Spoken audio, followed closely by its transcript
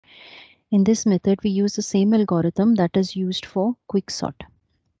In this method, we use the same algorithm that is used for quicksort.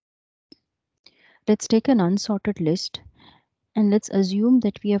 Let's take an unsorted list and let's assume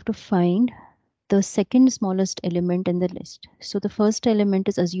that we have to find the second smallest element in the list. So the first element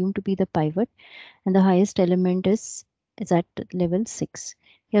is assumed to be the pivot and the highest element is at level 6.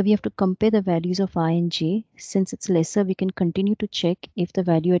 Here we have to compare the values of I and j. Since it's lesser, we can continue to check if the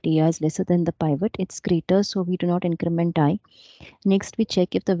value at ai is lesser than the pivot. It's greater, so we do not increment I. Next, we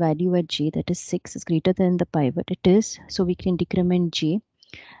check if the value at j, that is 6, is greater than the pivot. It is, so we can decrement j.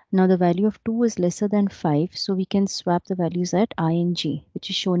 Now the value of 2 is lesser than 5, so we can swap the values at I and j, which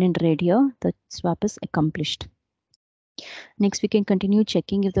is shown in red here. The swap is accomplished. Next, we can continue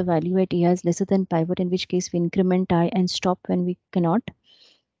checking if the value at ai is lesser than pivot, in which case we increment I and stop when we cannot.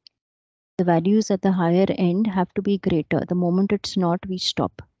 The values at the higher end have to be greater. The moment it's not, we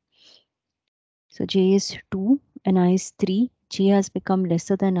stop. So j is 2 and I is 3. J has become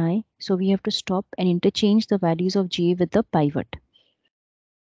lesser than I, so we have to stop and interchange the values of j with the pivot.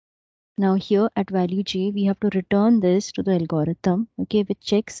 Now here at value j, we have to return this to the algorithm, okay, which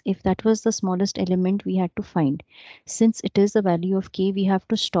checks if that was the smallest element we had to find. Since it is the value of k, we have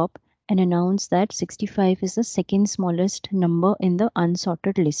to stop and announce that 65 is the second smallest number in the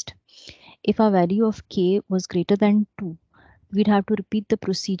unsorted list. If our value of k was greater than 2, we'd have to repeat the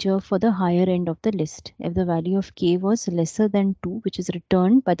procedure for the higher end of the list. If the value of k was lesser than 2, which is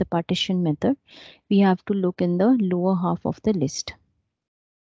returned by the partition method, we have to look in the lower half of the list.